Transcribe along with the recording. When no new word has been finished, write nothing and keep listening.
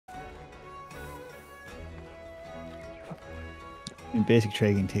And basic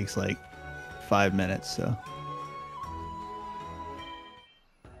trading takes like 5 minutes, so.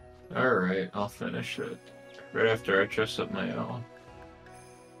 Alright, I'll finish it. Right after I dress up my own.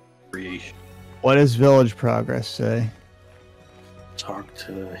 Creation. What does village progress say? Talk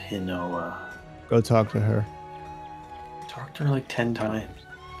to Hinoa. Go talk to her. Talked to her like 10 times.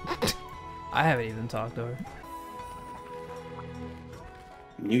 I haven't even talked to her.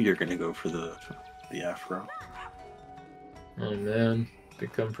 Knew you're gonna go for the afro. Oh man,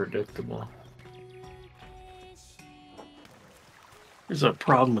 become predictable. There's a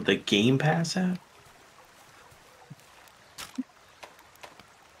problem with the Game Pass app.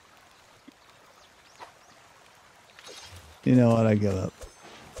 You know what? I give up.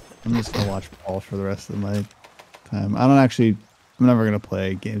 I'm just gonna watch Paul for the rest of my time. I don't actually. I'm never gonna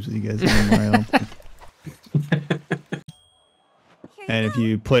play games with you guys anymore. I don't think. And if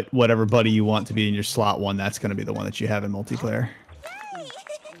you put whatever buddy you want to be in your slot one, that's gonna be the one that you have in multiplayer.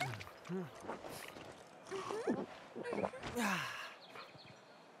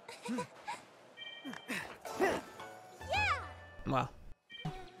 Wow.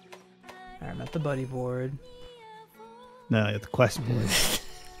 Alright, I'm at the buddy board. No, at the quest board.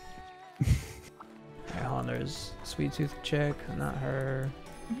 Alright, hold on, there's Sweet Tooth chick, not her.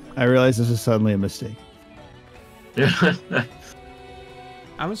 I realize this is suddenly a mistake.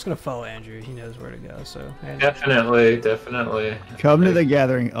 I'm just gonna follow Andrew, he knows where to go, so. Definitely, definitely. Come to the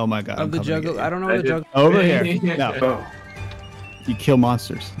gathering. Oh my god. Of the juggle, I don't know where the juggle. Over here. No. Oh. You kill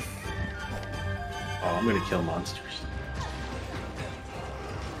monsters. Oh, I'm gonna kill monsters.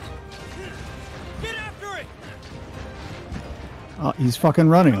 Oh, he's fucking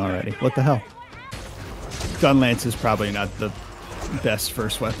running already. What the hell? Gun lance is probably not the best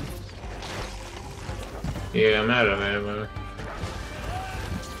first weapon. Yeah, I'm out of ammo.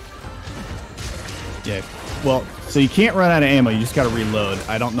 Yeah. Well, so you can't run out of ammo. You just got to reload.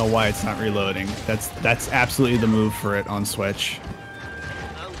 I don't know why it's not reloading. That's absolutely the move for it on Switch.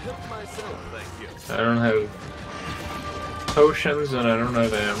 I don't have potions and I don't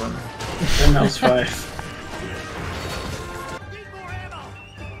have ammo. And mouse 5.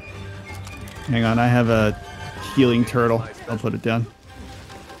 Hang on, I have a healing turtle. I'll put it down.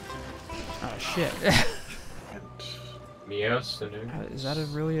 Oh shit. Yes, Is that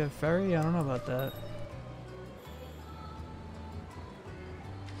really a fairy? I don't know about that.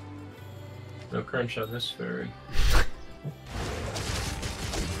 No crunch on this fairy.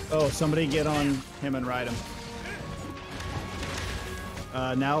 Oh, somebody get on him and ride him.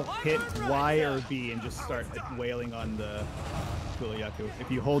 Now hit Y or B and just start wailing on the Kuliyaku.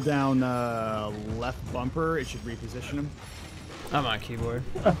 If you hold down left bumper, it should reposition him. I'm on keyboard.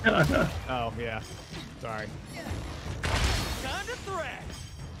 Oh, yeah. Sorry.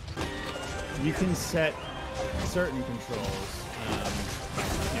 You can set certain controls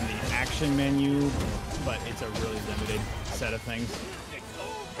in the action menu, but it's a really limited set of things.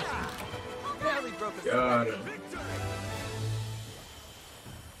 Got it.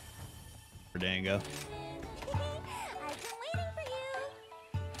 Dango.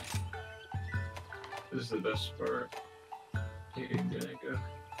 This is the best part. Here you go.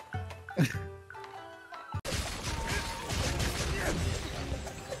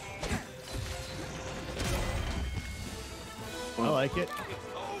 I like it.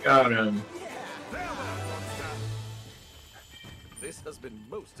 Got him. This has been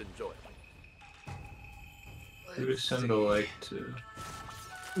most enjoyable. Who would send a like to?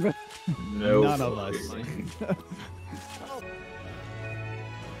 No. None of us.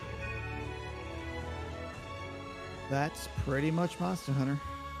 That's pretty much Monster Hunter.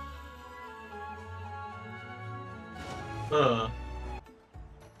 Huh.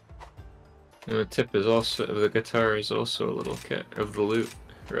 And the tip is also, the guitar is also a little cat, of the lute,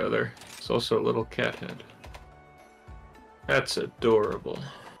 rather. It's also a little cat head. That's adorable.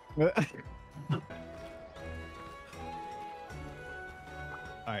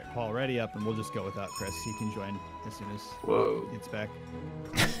 Alright, Paul, ready up, and we'll just go without Chris. He can join as soon as Whoa. he gets back.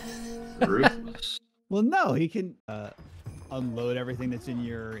 Ruthless. Well, no, he can unload everything that's in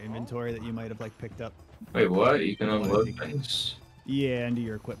your inventory that you might have like picked up. Wait, what? You can unload things? Yeah, into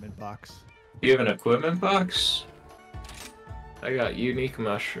your equipment box. You have an equipment box? I got unique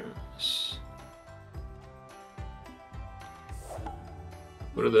mushrooms.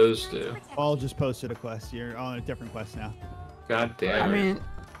 What do those do? Paul just posted a quest. You're on a different quest now. God damn I it. mean,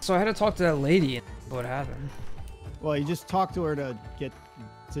 so I had to talk to that lady and what happened. Well, you just talked to her to get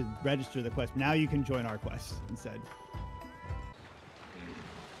to register the quest. Now you can join our quest instead.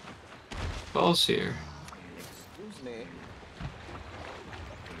 Paul's here. Excuse me.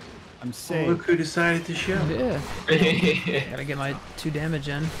 I'm Oh, safe. look who decided to show. Yeah. Gotta get my 2 damage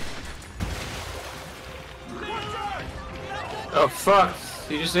in. Oh fuck!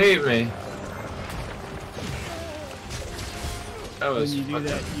 You just ate me. That When was you do fucking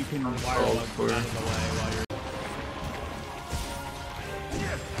that, you can wire uncalled bug for. out of the way while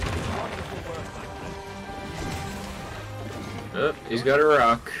you're. Oh, he's got a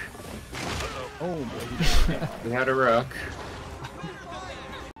rock. Oh, boy. He had a rock.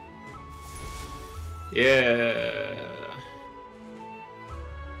 Yeah.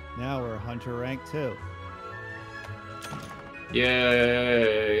 Now we're hunter rank 2.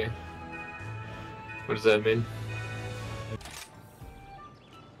 Yay. What does that mean?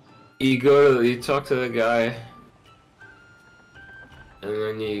 You talk to the guy, and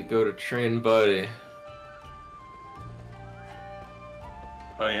then you go to train buddy.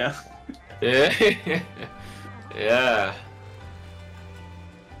 Oh yeah. Yeah. Yeah.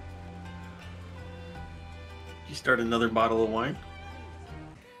 You start another bottle of wine.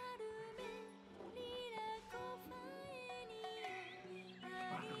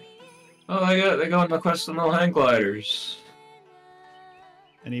 Oh, they go on the quest of no hang gliders.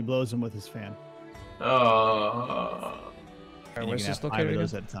 And he blows them with his fan. Oh. Alright, And you where's can this have 5 located of again?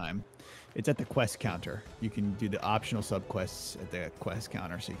 those at a time. It's at the quest counter. You can do the optional sub quests at the quest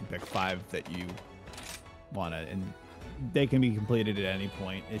counter, so you can pick 5 that you want to, and they can be completed at any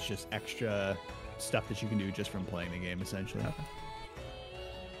point. It's just extra stuff that you can do just from playing the game, essentially. Okay.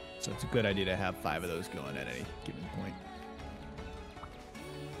 So it's a good idea to have 5 of those going at any given point.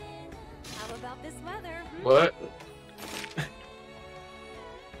 How about this weather? What?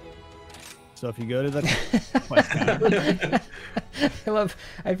 So if you go to the quest counter,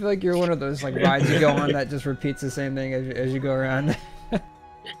 I feel like you're one of those like rides you go on that just repeats the same thing as you go around.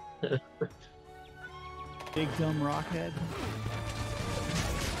 Big Dumb Rockhead.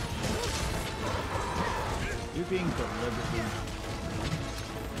 You're being deliberately.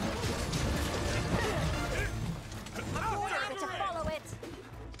 Better to follow it.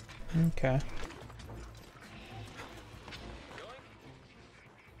 Okay.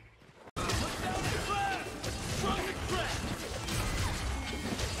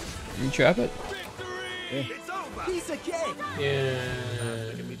 You trap it? It's over. Piece of cake.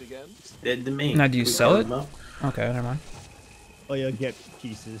 Yeah. Meet again. Dead to me. Now, do you We sell carved it? him up. Okay, never mind. Well, you'll get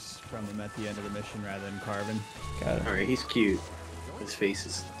pieces from him at the end of the mission rather than carving. Got it. All right, he's cute. His face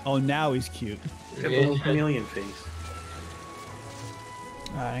is Oh, now he's cute. got the little chameleon face.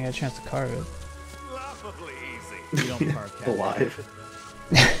 I didn't get a chance to carve it. Laughably easy. You don't carve cat. Alive.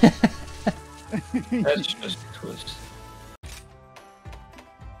 That's just a twist.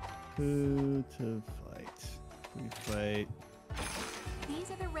 Who to fight? We fight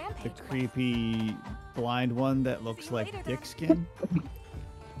These are the the rampage. creepy blind one that looks like dick skin.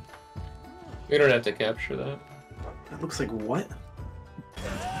 We don't have to capture that. That looks like what?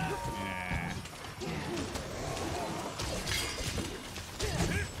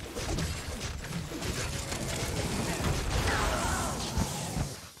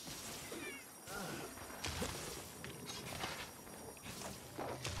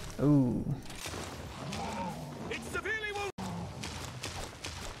 Ooh. It's severely wounded.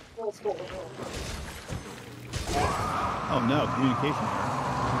 Oh no, communication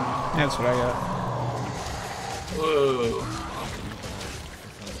error. That's what I got. Whoa.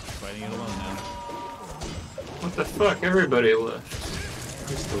 Fighting it alone now. What the fuck? Everybody left.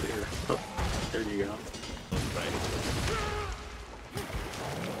 He's still here. Oh, there you go.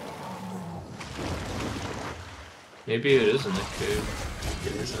 Maybe it isn't a cave.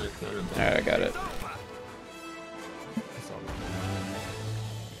 It isn't a cave. Alright, I got it.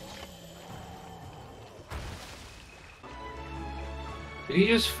 Did he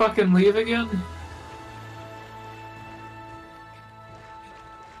just fucking leave again?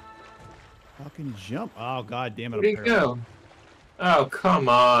 Fucking jump. Oh god damn it. Where'd he go? Oh, come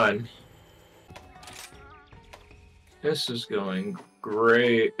on. This is going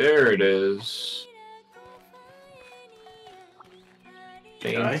great. There it is.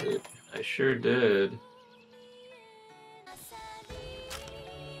 Did I? Fainted. I sure did.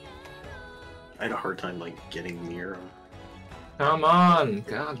 I had a hard time like getting near him. Come on.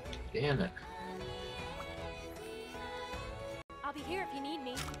 God damn it. I'll be here if you need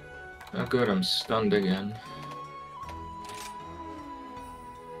me. Oh good, I'm stunned again.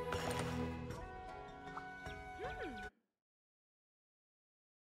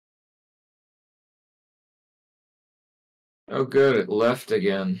 Oh good, it left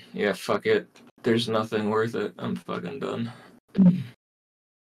again. Yeah, fuck it. There's nothing worth it. I'm fucking done.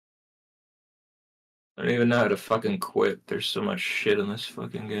 I don't even know how to fucking quit. There's so much shit in this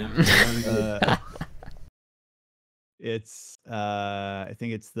fucking game. It's I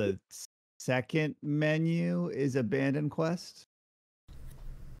think it's the second menu is Abandoned Quest.